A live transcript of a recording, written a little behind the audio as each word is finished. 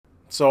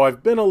So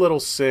I've been a little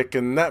sick,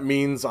 and that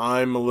means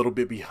I'm a little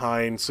bit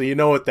behind. So you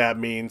know what that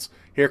means.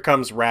 Here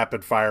comes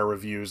rapid fire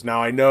reviews.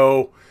 Now I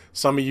know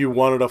some of you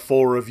wanted a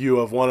full review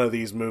of one of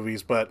these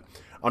movies, but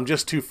I'm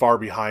just too far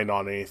behind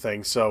on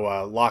anything.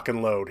 So lock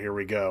and load. Here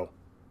we go.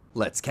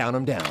 Let's count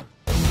them down.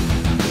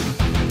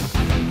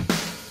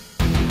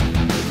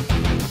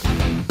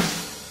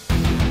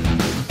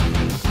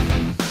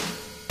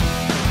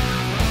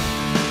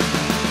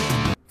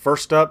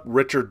 First up,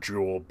 Richard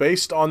Jewell.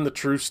 Based on the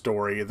true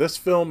story, this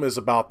film is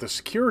about the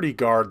security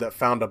guard that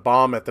found a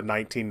bomb at the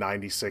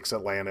 1996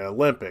 Atlanta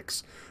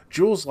Olympics.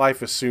 Jewell's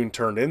life is soon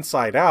turned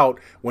inside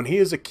out when he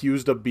is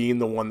accused of being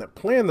the one that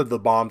planted the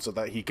bomb so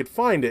that he could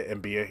find it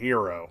and be a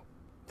hero.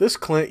 This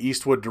Clint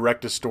Eastwood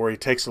directed story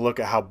takes a look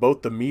at how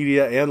both the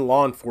media and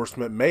law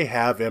enforcement may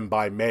have, and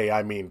by may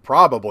I mean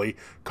probably,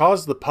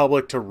 caused the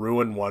public to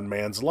ruin one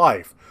man's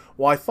life.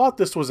 While I thought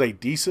this was a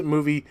decent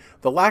movie,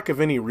 the lack of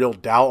any real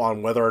doubt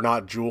on whether or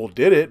not Jewell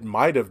did it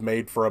might have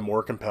made for a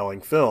more compelling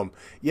film.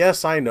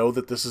 Yes, I know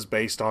that this is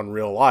based on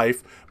real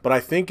life, but I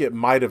think it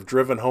might have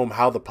driven home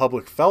how the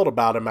public felt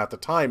about him at the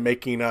time,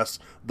 making us,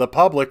 the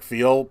public,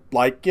 feel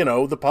like,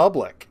 the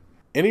public.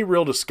 Any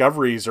real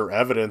discoveries or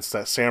evidence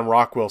that Sam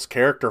Rockwell's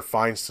character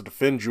finds to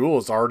defend Jewell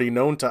is already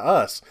known to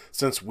us,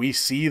 since we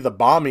see the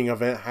bombing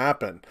event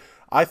happen.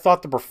 I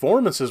thought the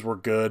performances were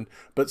good,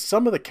 but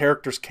some of the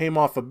characters came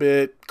off a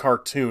bit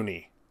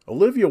cartoony.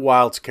 Olivia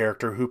Wilde's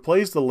character, who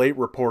plays the late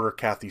reporter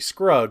Kathy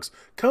Scruggs,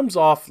 comes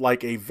off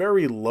like a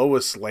very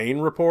Lois Lane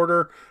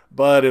reporter,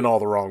 but in all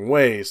the wrong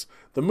ways.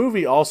 The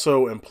movie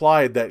also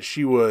implied that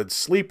she would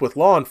sleep with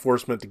law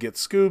enforcement to get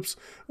scoops,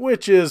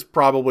 which is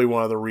probably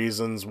one of the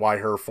reasons why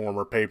her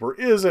former paper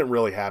isn't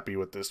really happy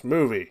with this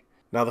movie.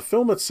 Now, the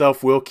film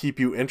itself will keep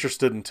you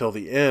interested until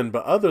the end,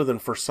 but other than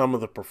for some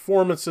of the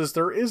performances,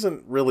 there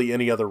isn't really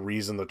any other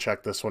reason to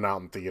check this one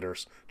out in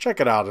theaters. Check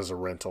it out as a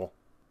rental.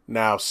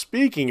 Now,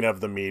 speaking of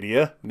the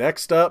media,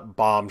 next up,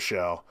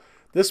 Bombshell.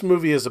 This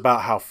movie is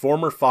about how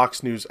former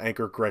Fox News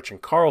anchor Gretchen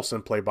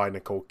Carlson, played by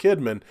Nicole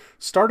Kidman,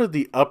 started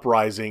the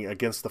uprising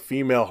against the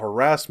female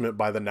harassment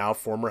by the now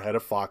former head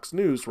of Fox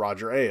News,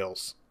 Roger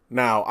Ailes.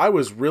 Now, I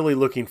was really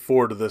looking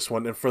forward to this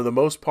one, and for the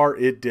most part,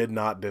 it did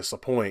not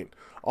disappoint.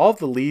 All of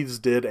the leads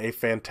did a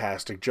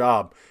fantastic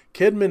job.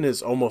 Kidman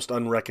is almost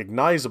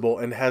unrecognizable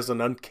and has an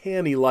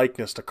uncanny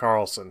likeness to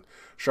Carlson.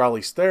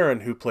 Charlize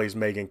Theron, who plays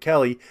Megyn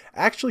Kelly,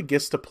 actually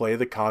gets to play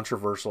the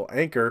controversial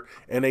anchor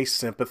in a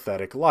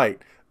sympathetic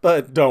light.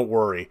 But don't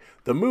worry,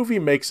 the movie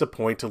makes a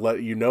point to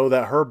let you know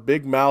that her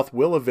big mouth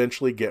will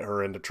eventually get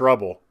her into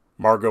trouble.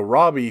 Margot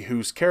Robbie,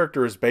 whose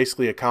character is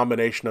basically a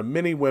combination of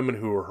many women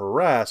who are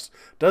harassed,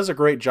 does a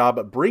great job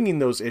at bringing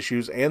those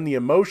issues and the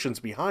emotions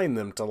behind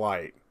them to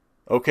light.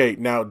 Okay,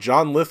 now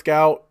John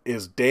Lithgow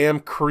is damn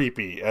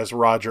creepy as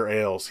Roger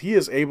Ailes. He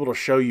is able to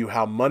show you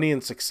how money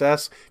and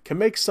success can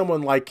make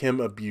someone like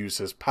him abuse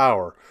his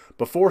power.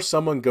 Before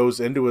someone goes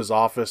into his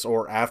office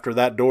or after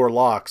that door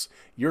locks,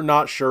 you're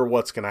not sure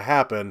what's going to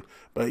happen,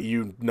 but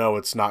you know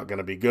it's not going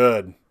to be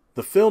good.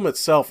 The film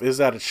itself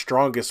is at its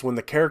strongest when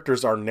the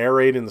characters are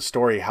narrating the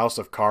story House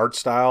of Cards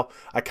style.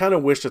 I kind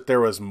of wish that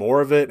there was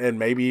more of it, and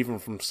maybe even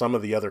from some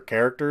of the other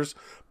characters,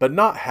 but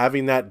not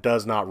having that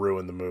does not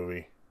ruin the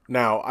movie.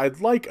 Now,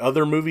 I'd like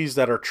other movies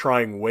that are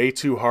trying way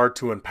too hard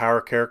to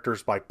empower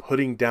characters by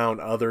putting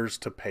down others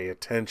to pay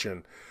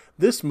attention.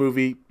 This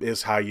movie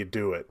is how you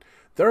do it.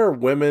 There are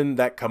women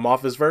that come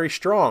off as very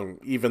strong,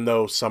 even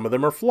though some of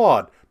them are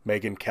flawed.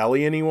 Megyn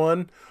Kelly,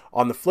 anyone?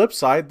 On the flip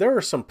side, there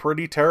are some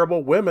pretty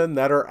terrible women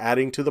that are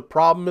adding to the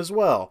problem as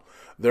well.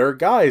 There are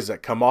guys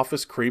that come off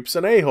as creeps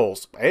and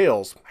a-holes.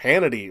 Ailes,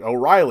 Hannity,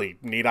 O'Reilly,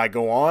 need I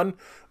go on?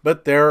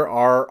 But there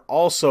are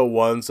also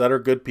ones that are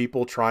good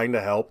people trying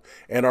to help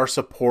and are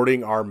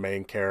supporting our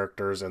main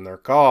characters in their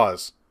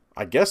cause.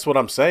 I guess what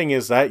I'm saying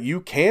is that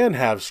you can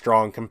have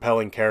strong,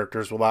 compelling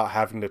characters without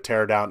having to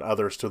tear down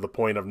others to the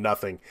point of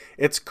nothing.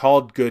 It's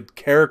called good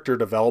character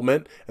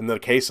development, in the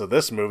case of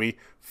this movie,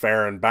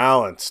 fair and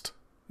balanced.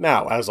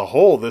 Now, as a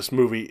whole, this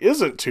movie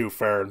isn't too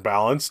fair and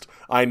balanced.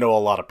 I know a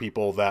lot of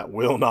people that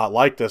will not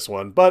like this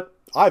one, but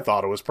I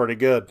thought it was pretty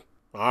good.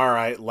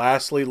 Alright,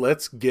 lastly,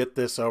 let's get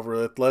this over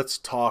with. Let's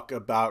talk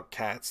about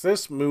Cats.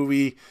 This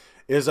movie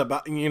is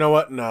about, you know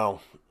what? No,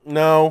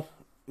 I'm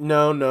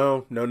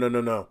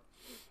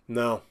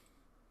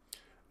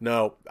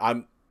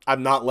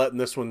not letting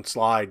this one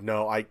slide.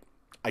 No, I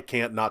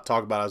can't not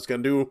talk about it. I was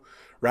going to do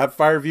rapid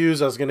fire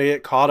reviews. I was going to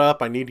get caught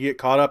up. I need to get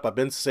caught up. I've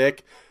been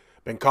sick,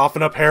 been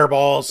coughing up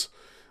hairballs,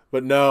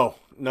 but no,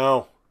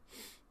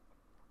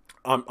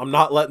 I'm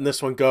not letting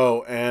this one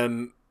go.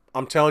 And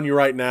I'm telling you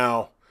right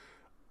now,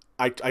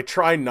 I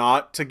try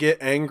not to get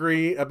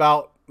angry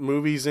about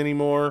movies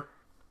anymore.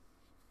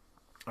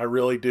 I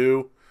really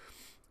do.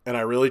 And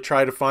I really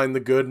try to find the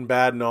good and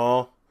bad and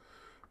all.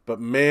 But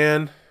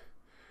man,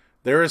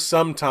 there is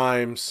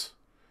sometimes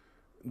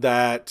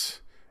that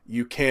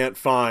you can't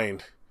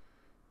find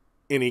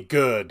any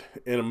good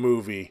in a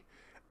movie.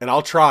 And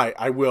I'll try.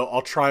 I will.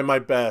 I'll try my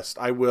best.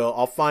 I will.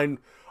 I'll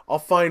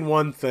find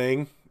one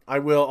thing. I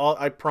will.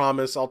 I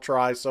promise I'll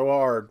try so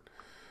hard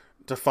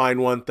to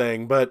find one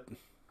thing. But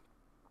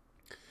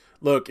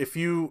look, if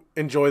you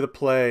enjoy the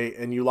play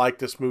and you like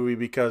this movie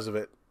because of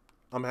it,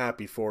 I'm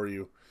happy for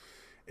you.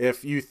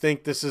 If you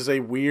think this is a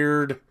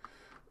weird,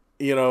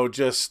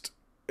 just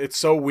it's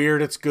so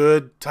weird it's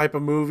good type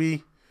of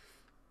movie,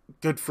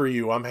 good for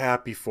you. I'm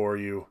happy for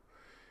you.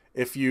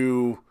 If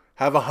you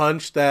have a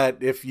hunch that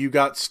if you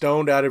got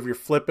stoned out of your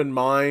flippin'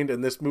 mind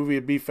and this movie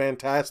would be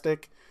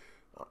fantastic,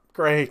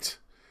 great.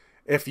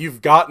 If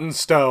you've gotten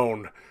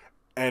stoned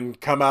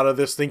and come out of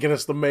this thinking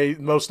it's the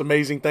most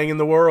amazing thing in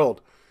the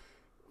world,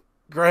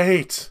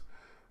 great.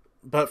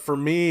 But for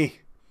me,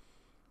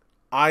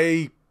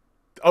 and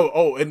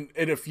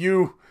if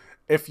you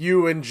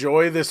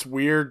enjoy this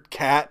weird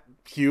cat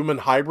human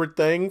hybrid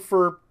thing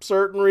for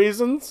certain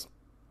reasons,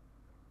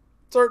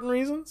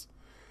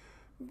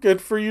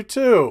 good for you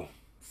too.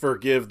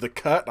 Forgive the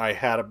cut. I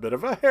had a bit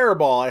of a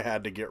hairball I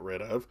had to get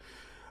rid of.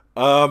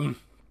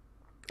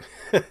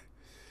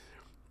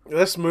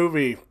 This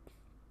movie,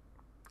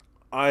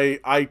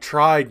 I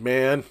tried,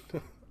 man.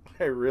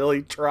 I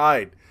really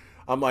tried.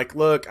 I'm like,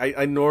 look,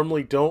 I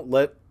normally don't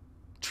let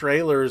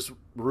trailers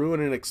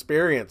ruin an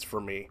experience for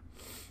me.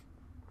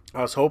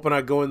 I was hoping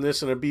I'd go in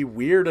this and it'd be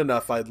weird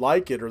enough I'd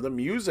like it, or the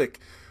music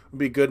would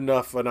be good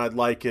enough and I'd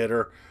like it,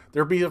 or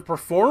there'd be a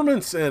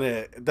performance in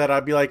it that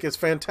I'd be like, it's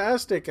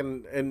fantastic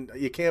and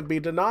you can't be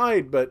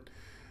denied. But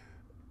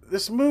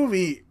this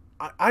movie,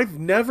 I've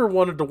never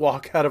wanted to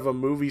walk out of a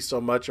movie so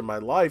much in my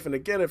life. And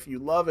again, if you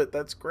love it,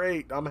 that's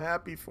great. I'm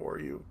happy for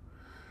you.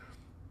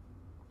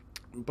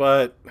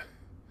 But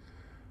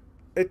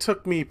it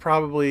took me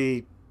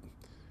probably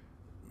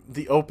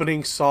the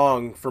opening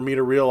song for me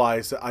to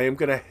realize that I am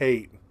going to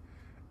hate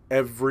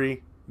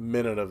every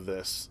minute of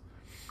this.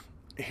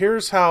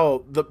 Here's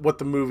how what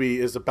the movie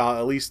is about,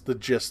 at least the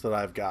gist that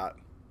I've got.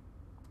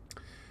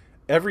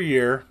 Every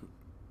year,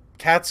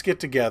 cats get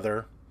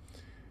together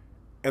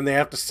and they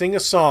have to sing a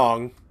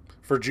song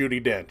for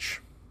Judi Dench.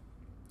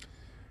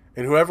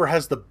 And whoever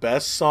has the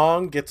best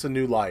song gets a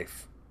new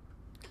life.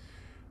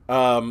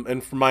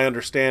 And from my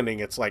understanding,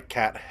 it's like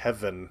cat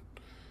heaven,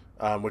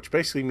 which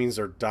basically means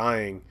they're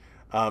dying.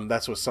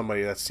 That's what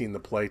somebody that's seen the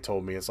play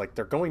told me. It's like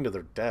they're going to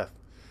their death.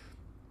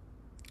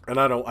 And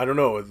I don't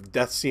know.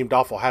 Death seemed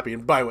awful happy.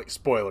 And by the way,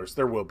 spoilers.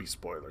 There will be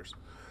spoilers.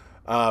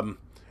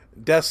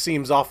 Death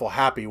seems awful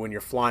happy when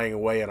you're flying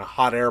away in a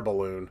hot air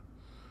balloon.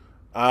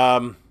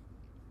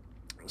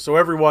 So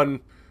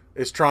everyone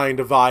is trying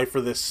to vie for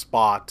this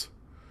spot.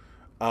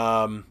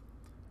 And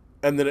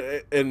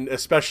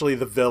especially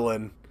the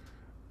villain.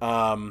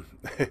 The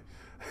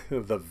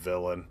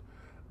villain.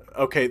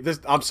 Okay,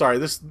 I'm sorry.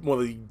 This is one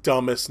of the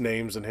dumbest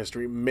names in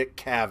history. Mick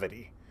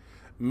Cavity.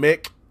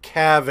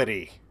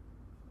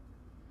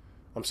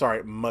 I'm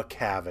sorry,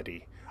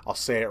 McCavity. I'll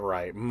say it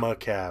right.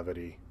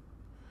 McCavity.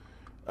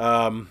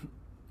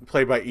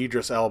 Played by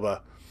Idris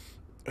Elba,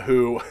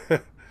 who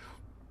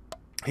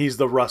he's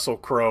the Russell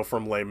Crowe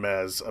from Les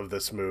Mis of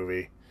this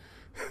movie.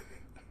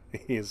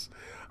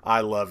 I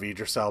love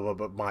Idris Elba,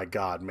 but my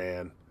God,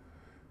 man.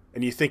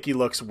 And you think he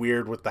looks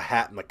weird with the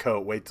hat and the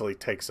coat. Wait till he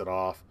takes it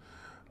off.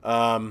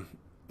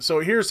 So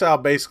here's how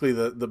basically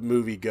the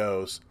movie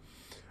goes.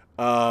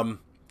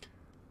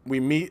 We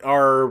meet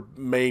our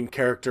main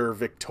character,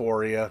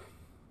 Victoria.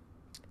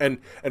 And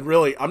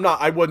really,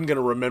 I wasn't going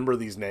to remember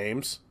these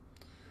names.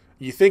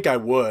 You think I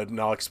would, and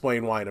I'll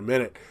explain why in a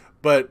minute.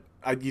 But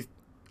I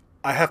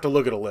have to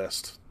look at a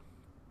list.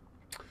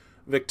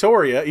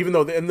 Victoria, even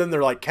though, and then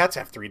they're like, cats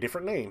have 3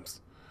 different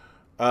names.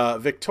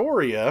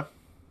 Victoria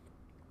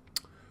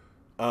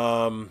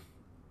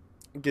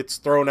gets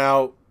thrown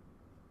out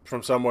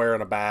from somewhere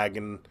in a bag,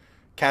 and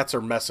cats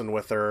are messing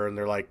with her, and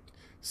they're like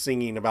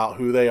singing about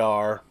who they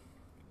are.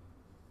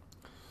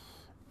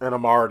 And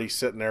I'm already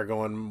sitting there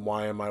going,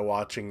 why am I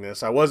watching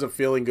this? I wasn't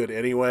feeling good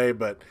anyway,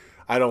 but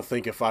I don't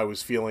think if I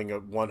was feeling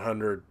at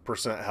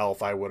 100%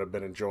 health, I would have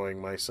been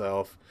enjoying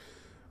myself.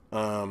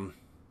 And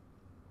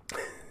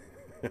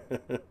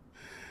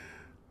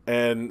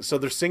so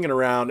they're singing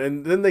around,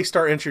 and then they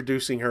start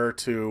introducing her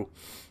to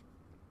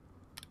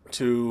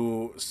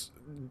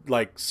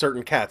like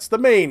certain cats, the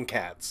main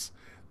cats,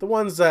 the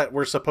ones that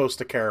we're supposed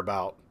to care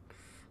about.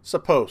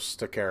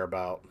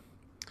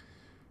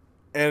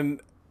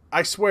 And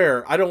I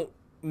swear, I don't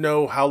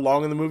know how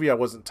long in the movie, I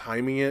wasn't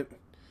timing it,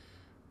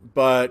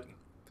 but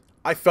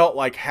I felt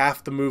like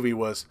half the movie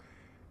was,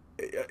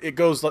 it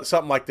goes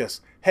something like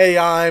this. Hey,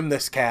 I'm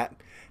this cat.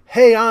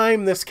 Hey,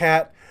 I'm this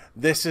cat.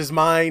 This is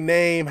my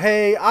name.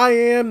 Hey, I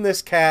am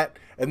this cat.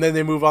 And then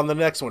they move on to the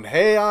next one.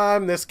 Hey,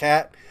 I'm this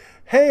cat.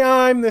 Hey,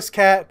 I'm this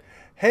cat.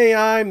 Hey,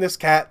 I'm this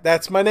cat.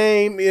 That's my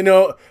name.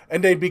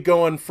 And they'd be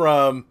going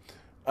from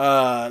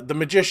the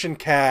magician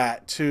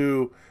cat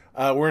to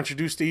we're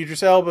introduced to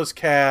Idris Elba's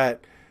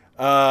cat,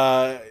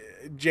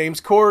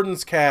 James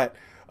Corden's cat,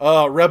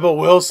 Rebel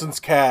Wilson's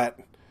cat.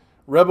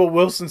 Rebel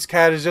Wilson's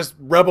cat is just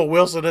Rebel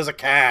Wilson as a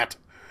cat.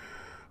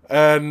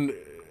 And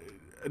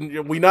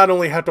we not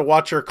only have to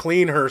watch her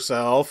clean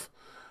herself,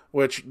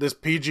 which this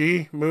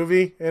PG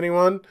movie,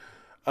 anyone?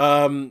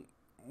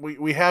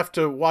 We have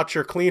to watch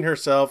her clean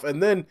herself,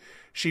 and then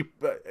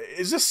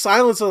Is this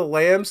Silence of the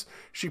Lambs?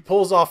 She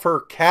pulls off her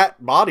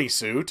cat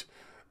bodysuit.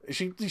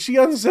 She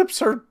unzips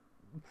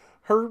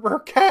her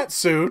cat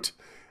suit,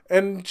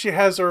 and she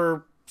has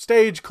her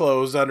stage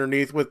clothes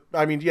underneath with,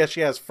 I mean, yes,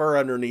 she has fur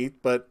underneath,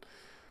 but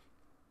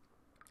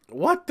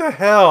what the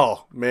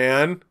hell,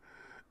 man?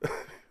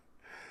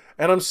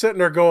 And I'm sitting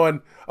there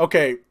going,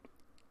 okay,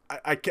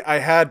 I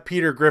had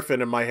Peter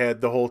Griffin in my head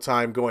the whole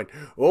time going,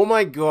 oh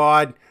my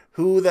God,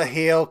 who the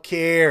hell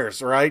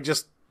cares, right?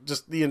 Just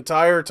the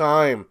entire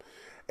time.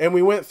 And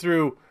we went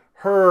through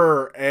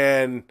her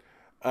and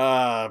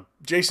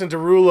Jason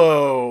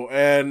Derulo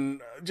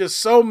and just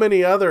so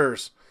many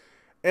others.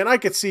 And I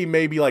could see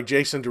maybe like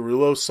Jason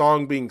Derulo's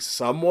song being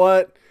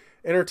somewhat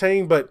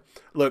entertaining, but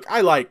look, I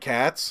like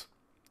cats.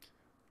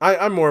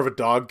 I'm more of a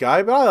dog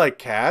guy, but I like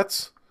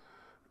cats.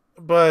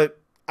 But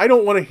I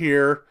don't want to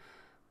hear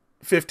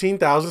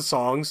 15,000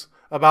 songs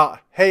about,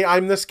 hey,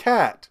 I'm this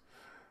cat.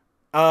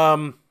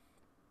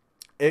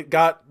 It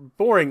got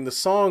boring. The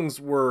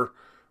songs were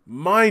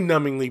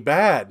mind-numbingly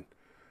bad,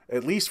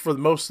 at least for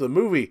most of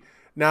the movie.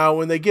 Now,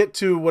 when they get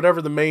to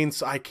whatever the main,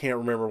 I can't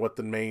remember what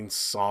the main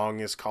song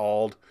is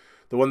called,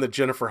 the one that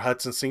Jennifer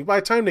Hudson sings. By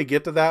the time they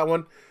get to that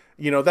one,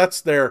 you know,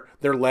 that's their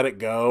Let It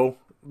Go,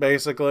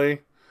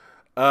 basically.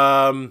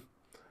 By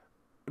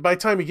the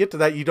time you get to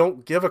that, you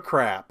don't give a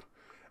crap.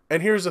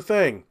 And here's the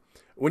thing.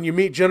 When you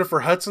meet Jennifer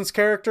Hudson's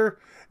character,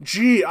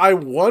 gee, I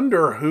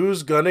wonder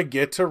who's going to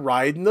get to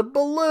ride in the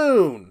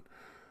balloon.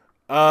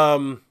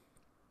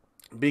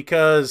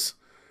 Because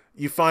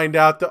you find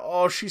out that,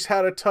 oh, she's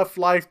had a tough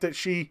life, that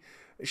she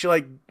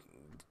like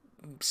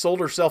sold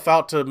herself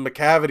out to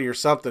McCavity or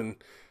something.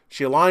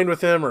 She aligned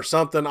with him or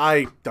something.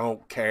 I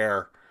don't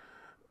care.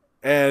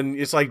 And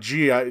it's like,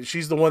 gee,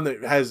 she's the only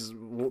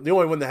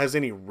one that has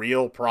any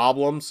real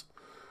problems.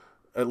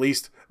 At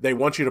least they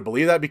want you to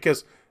believe that,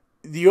 because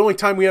the only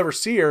time we ever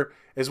see her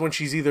is when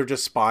she's either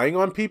just spying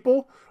on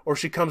people, or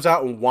she comes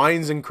out and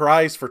whines and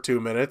cries for 2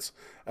 minutes,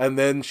 and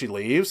then she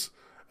leaves,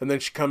 and then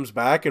she comes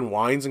back and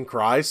whines and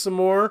cries some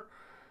more,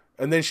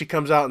 and then she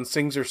comes out and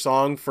sings her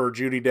song for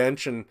Judi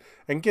Dench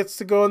and gets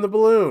to go in the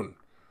balloon.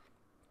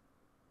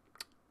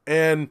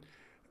 And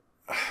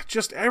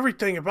just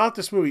everything about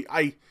this movie,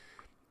 I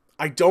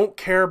don't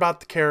care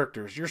about the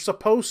characters. You're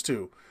supposed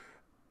to.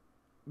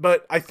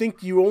 But I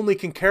think you only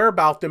can care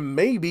about them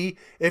maybe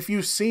if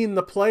you've seen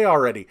the play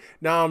already.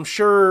 Now, I'm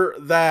sure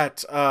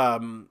that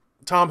Tom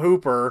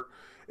Hooper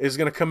is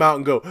going to come out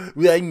and go,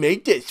 well, I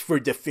made this for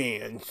the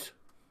fans.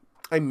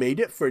 I made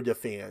it for the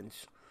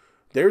fans.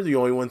 They're the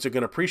only ones that are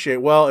going to appreciate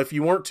it. Well, if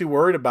you weren't too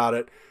worried about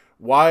it,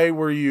 why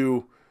were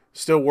you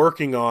still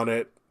working on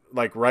it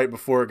like right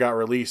before it got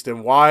released?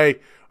 And why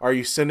are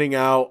you sending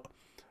out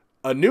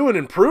a new and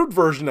improved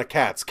version of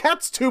Cats?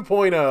 Cats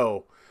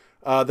 2.0.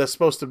 That's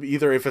supposed to be,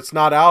 either if it's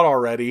not out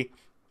already,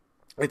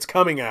 it's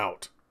coming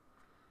out.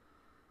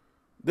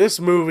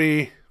 This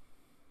movie,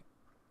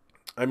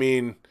 I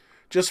mean,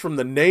 just from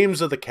the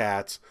names of the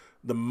cats,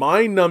 the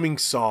mind-numbing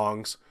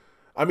songs,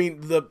 I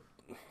mean, the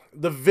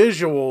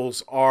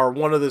visuals are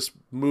one of this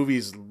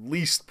movie's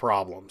least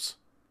problems.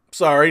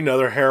 Sorry,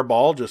 another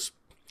hairball. Just,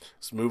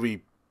 this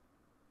movie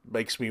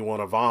makes me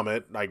want to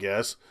vomit, I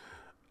guess.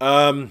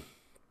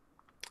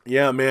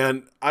 Yeah,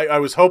 man, I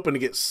was hoping to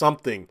get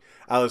something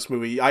out of this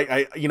movie.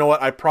 You know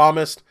what? I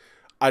promised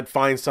I'd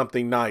find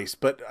something nice,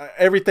 but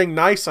everything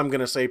nice I'm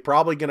gonna say is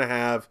probably gonna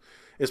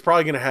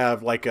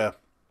have like a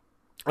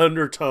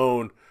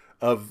undertone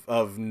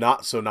of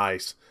not so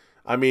nice.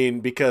 I mean,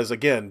 because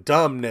again,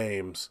 dumb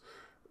names,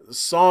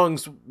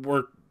 songs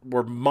were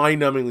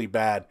mind-numbingly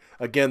bad.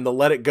 Again, the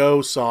Let It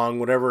Go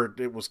song, whatever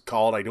it was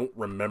called, I don't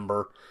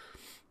remember.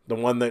 The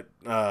one that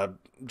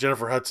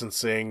Jennifer Hudson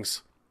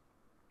sings.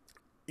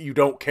 You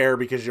don't care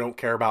because you don't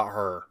care about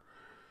her.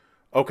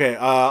 Okay,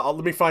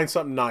 let me find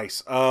something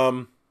nice.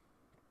 That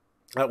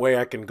way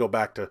I can go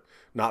back to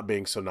not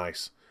being so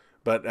nice.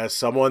 But as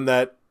someone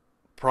that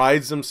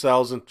prides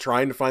themselves in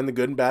trying to find the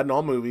good and bad in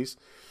all movies,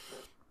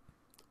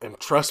 and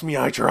trust me,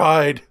 I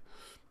tried.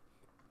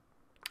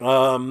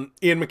 Ian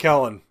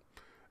McKellen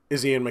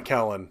is Ian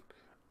McKellen.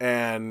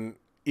 And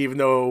even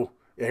though,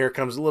 here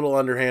comes a little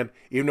underhand,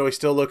 even though he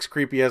still looks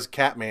creepy as a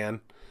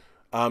Catman,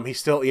 he's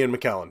still Ian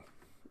McKellen.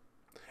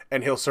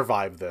 And he'll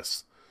survive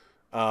this.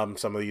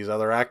 Some of these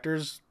other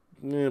actors,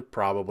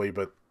 probably,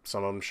 but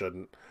some of them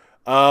shouldn't.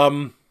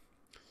 Oh,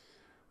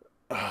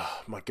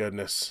 my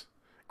goodness.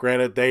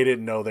 Granted, they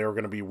didn't know they were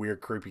going to be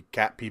weird, creepy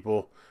cat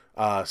people.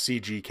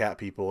 CG cat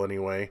people,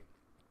 anyway.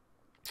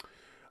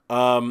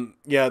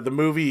 Yeah, the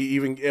movie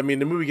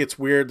the movie gets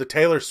weird. The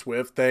Taylor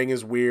Swift thing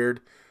is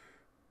weird.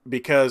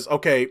 Because,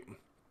 okay,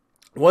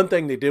 one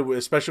thing they did,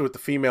 especially with the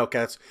female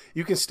cats,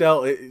 you can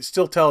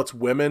still tell it's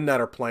women that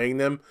are playing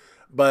them.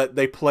 But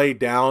they play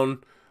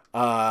down,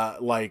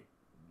 like,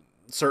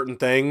 certain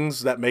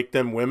things that make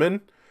them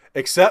women.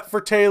 Except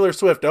for Taylor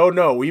Swift. Oh,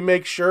 no, we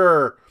make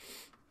sure.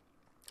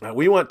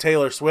 We want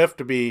Taylor Swift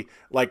to be,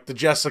 like, the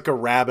Jessica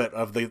Rabbit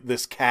of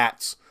this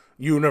Cats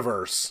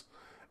universe.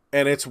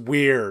 And it's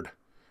weird.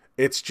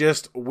 It's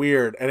just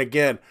weird. And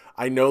again,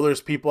 I know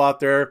there's people out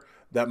there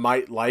that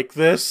might like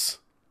this,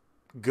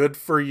 good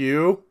for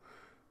you.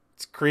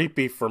 It's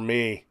creepy for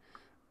me.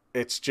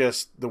 It's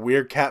just the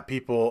weird cat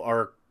people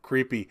are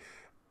creepy.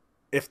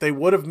 If they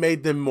would have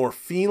made them more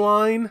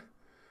feline,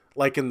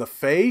 like in the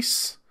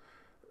face,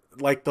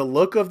 like the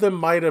look of them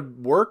might have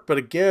worked. But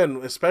again,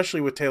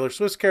 especially with Taylor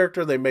Swift's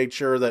character, they made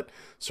sure that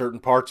certain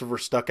parts of her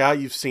stuck out.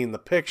 You've seen the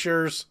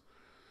pictures.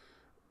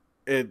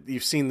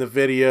 You've seen the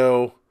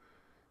video.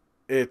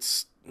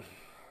 It's...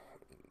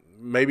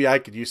 Maybe I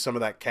could use some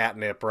of that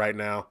catnip right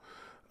now.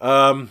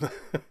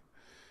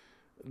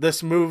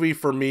 This movie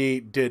for me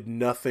did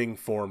nothing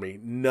for me.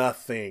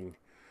 Nothing.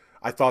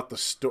 I thought the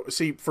story...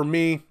 See, for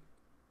me,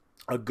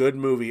 a good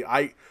movie...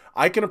 I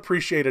can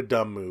appreciate a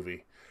dumb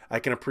movie. I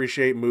can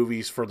appreciate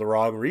movies for the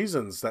wrong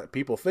reasons that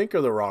people think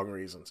are the wrong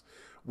reasons.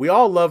 We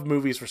all love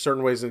movies for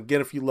certain ways. And again,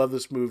 if you love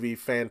this movie,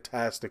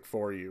 fantastic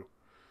for you.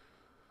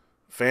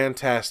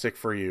 Fantastic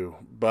for you.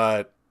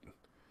 But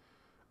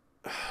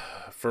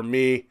for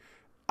me,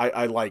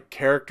 I like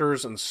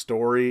characters and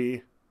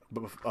story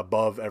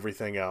above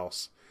everything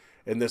else.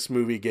 And this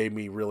movie gave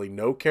me really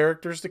no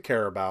characters to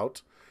care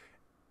about.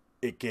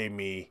 It gave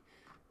me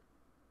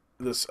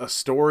a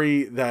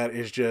story that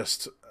is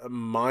just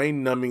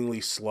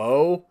mind-numbingly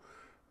slow.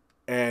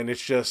 And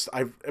it's just,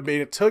 I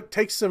mean, it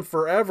takes them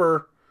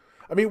forever.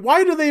 I mean,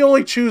 why do they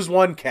only choose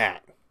one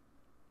cat?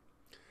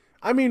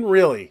 I mean,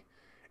 really,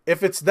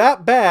 if it's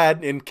that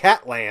bad in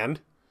Catland,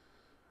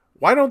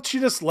 why don't you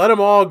just let them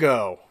all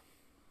go?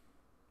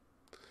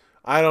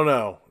 I don't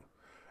know.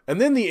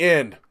 And then the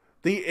end.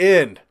 The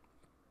end.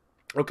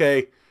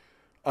 Okay.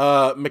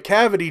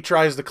 McCavity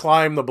tries to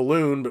climb the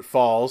balloon, but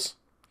falls.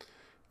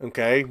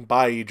 Okay.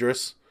 Bye,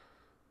 Idris.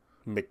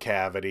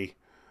 McCavity.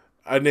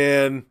 And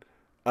then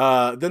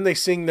they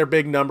sing their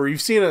big number.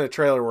 You've seen it in the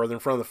trailer where they're in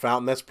front of the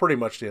fountain. That's pretty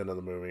much the end of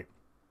the movie.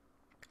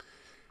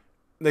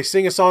 They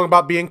sing a song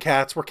about being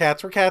cats. We're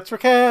cats, we're cats, we're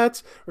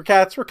cats. We're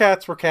cats, we're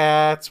cats, we're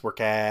cats. We're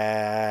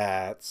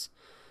cats.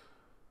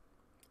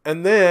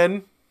 And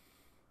then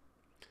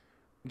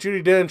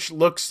Judi Dench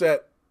looks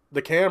at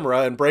the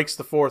camera and breaks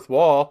the fourth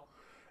wall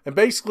and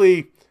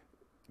basically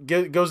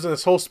goes in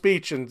this whole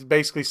speech and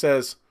basically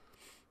says,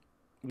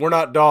 we're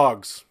not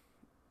dogs.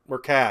 We're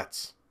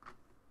cats.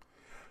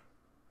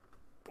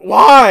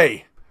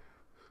 Why?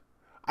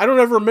 I don't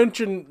ever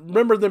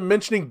remember them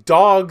mentioning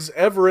dogs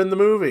ever in the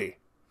movie.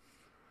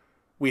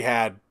 We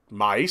had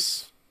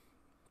mice.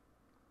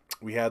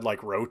 We had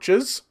like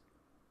roaches.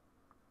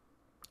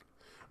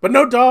 But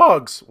no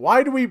dogs.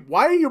 Why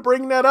are you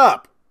bringing that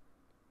up?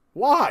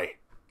 Why?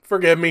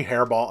 Forgive me,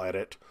 hairball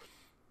edit.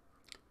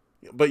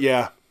 But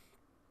yeah,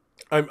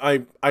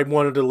 I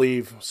wanted to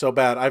leave so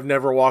bad. I've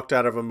never walked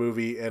out of a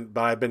movie,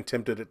 but I've been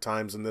tempted at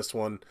times, and this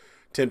one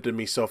tempted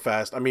me so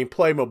fast. I mean,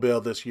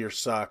 Playmobil this year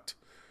sucked.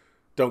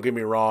 Don't get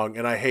me wrong,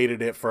 and I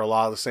hated it for a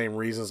lot of the same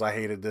reasons I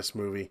hated this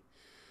movie.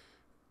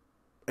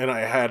 And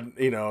I had,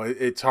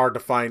 it's hard to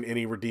find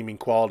any redeeming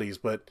qualities,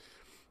 but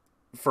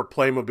for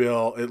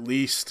Playmobil, at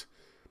least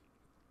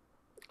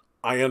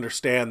I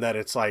understand that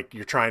it's like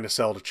you're trying to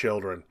sell to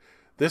children.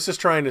 This is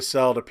trying to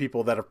sell to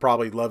people that have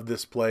probably loved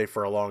this play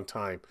for a long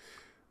time.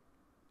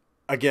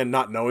 Again,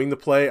 not knowing the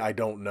play, I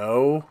don't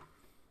know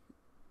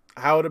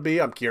how it'll be.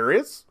 I'm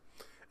curious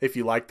if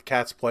you like the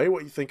Cats play,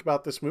 what you think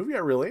about this movie. I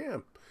really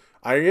am.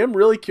 I am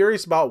really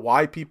curious about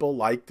why people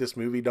like this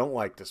movie, don't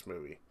like this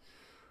movie.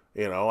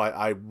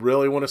 I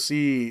really want to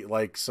see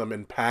like some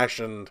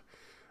impassioned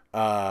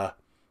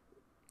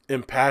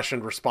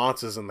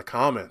responses in the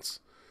comments.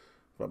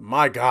 But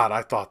my God,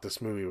 I thought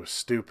this movie was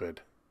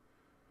stupid.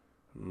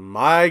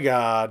 My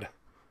God.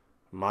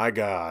 My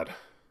God.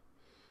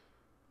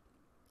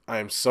 I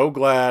am so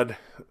glad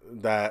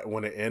that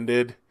when it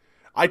ended,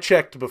 I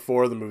checked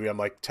before the movie. I'm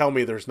like, tell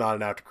me there's not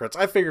an after credits.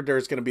 I figured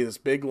there's going to be this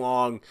big,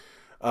 long,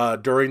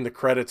 during the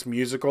credits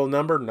musical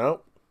number.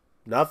 Nope.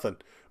 Nothing.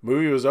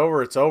 Movie was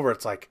over. It's over.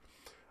 It's like,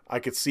 I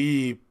could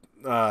see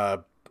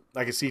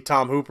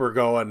Tom Hooper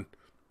going,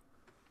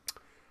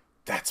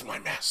 that's my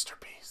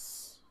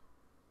masterpiece.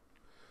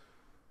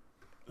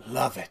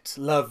 Love it.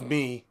 Love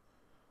me.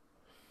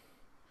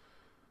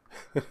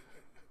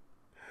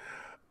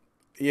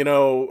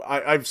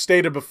 I've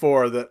stated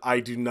before that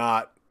I do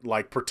not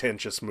like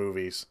pretentious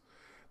movies.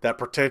 That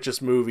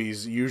pretentious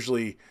movies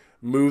usually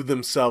move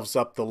themselves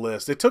up the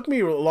list. It took me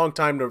a long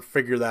time to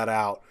figure that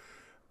out.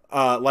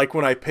 Like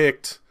when I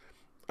picked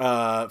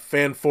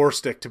Fan Four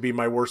Stick to be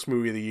my worst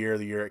movie of the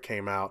year it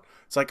came out.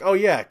 It's like, oh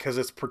yeah, because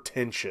it's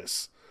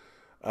pretentious.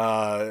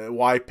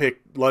 Why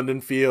pick London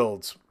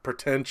Fields?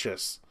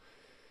 Pretentious.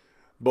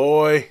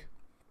 Boy,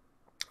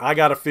 I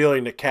got a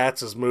feeling that Cats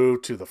has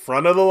moved to the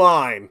front of the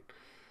line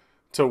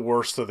to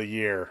worst of the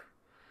year.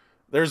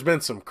 There's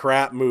been some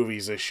crap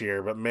movies this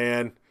year, but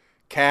man,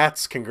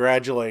 Cats,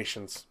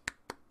 congratulations.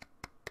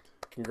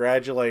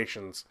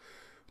 Congratulations.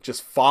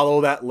 Just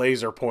follow that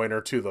laser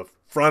pointer to the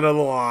front of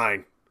the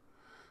line.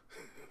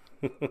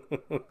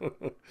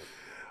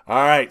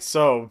 All right,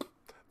 so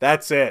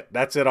that's it.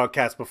 That's it on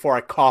Cats. Before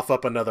I cough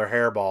up another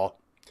hairball,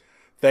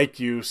 thank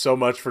you so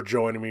much for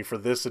joining me for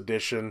this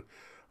edition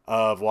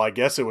of, well, I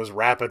guess it was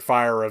rapid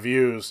fire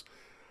reviews.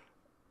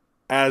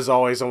 As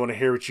always, I want to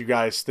hear what you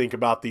guys think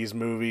about these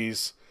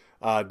movies.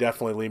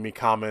 Definitely leave me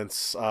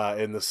comments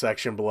in the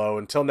section below.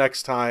 Until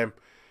next time,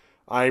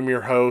 I am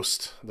your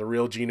host, the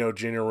real Geno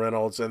Jr.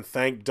 Reynolds, and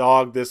thank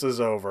dog this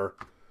is over.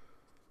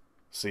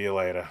 See you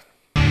later.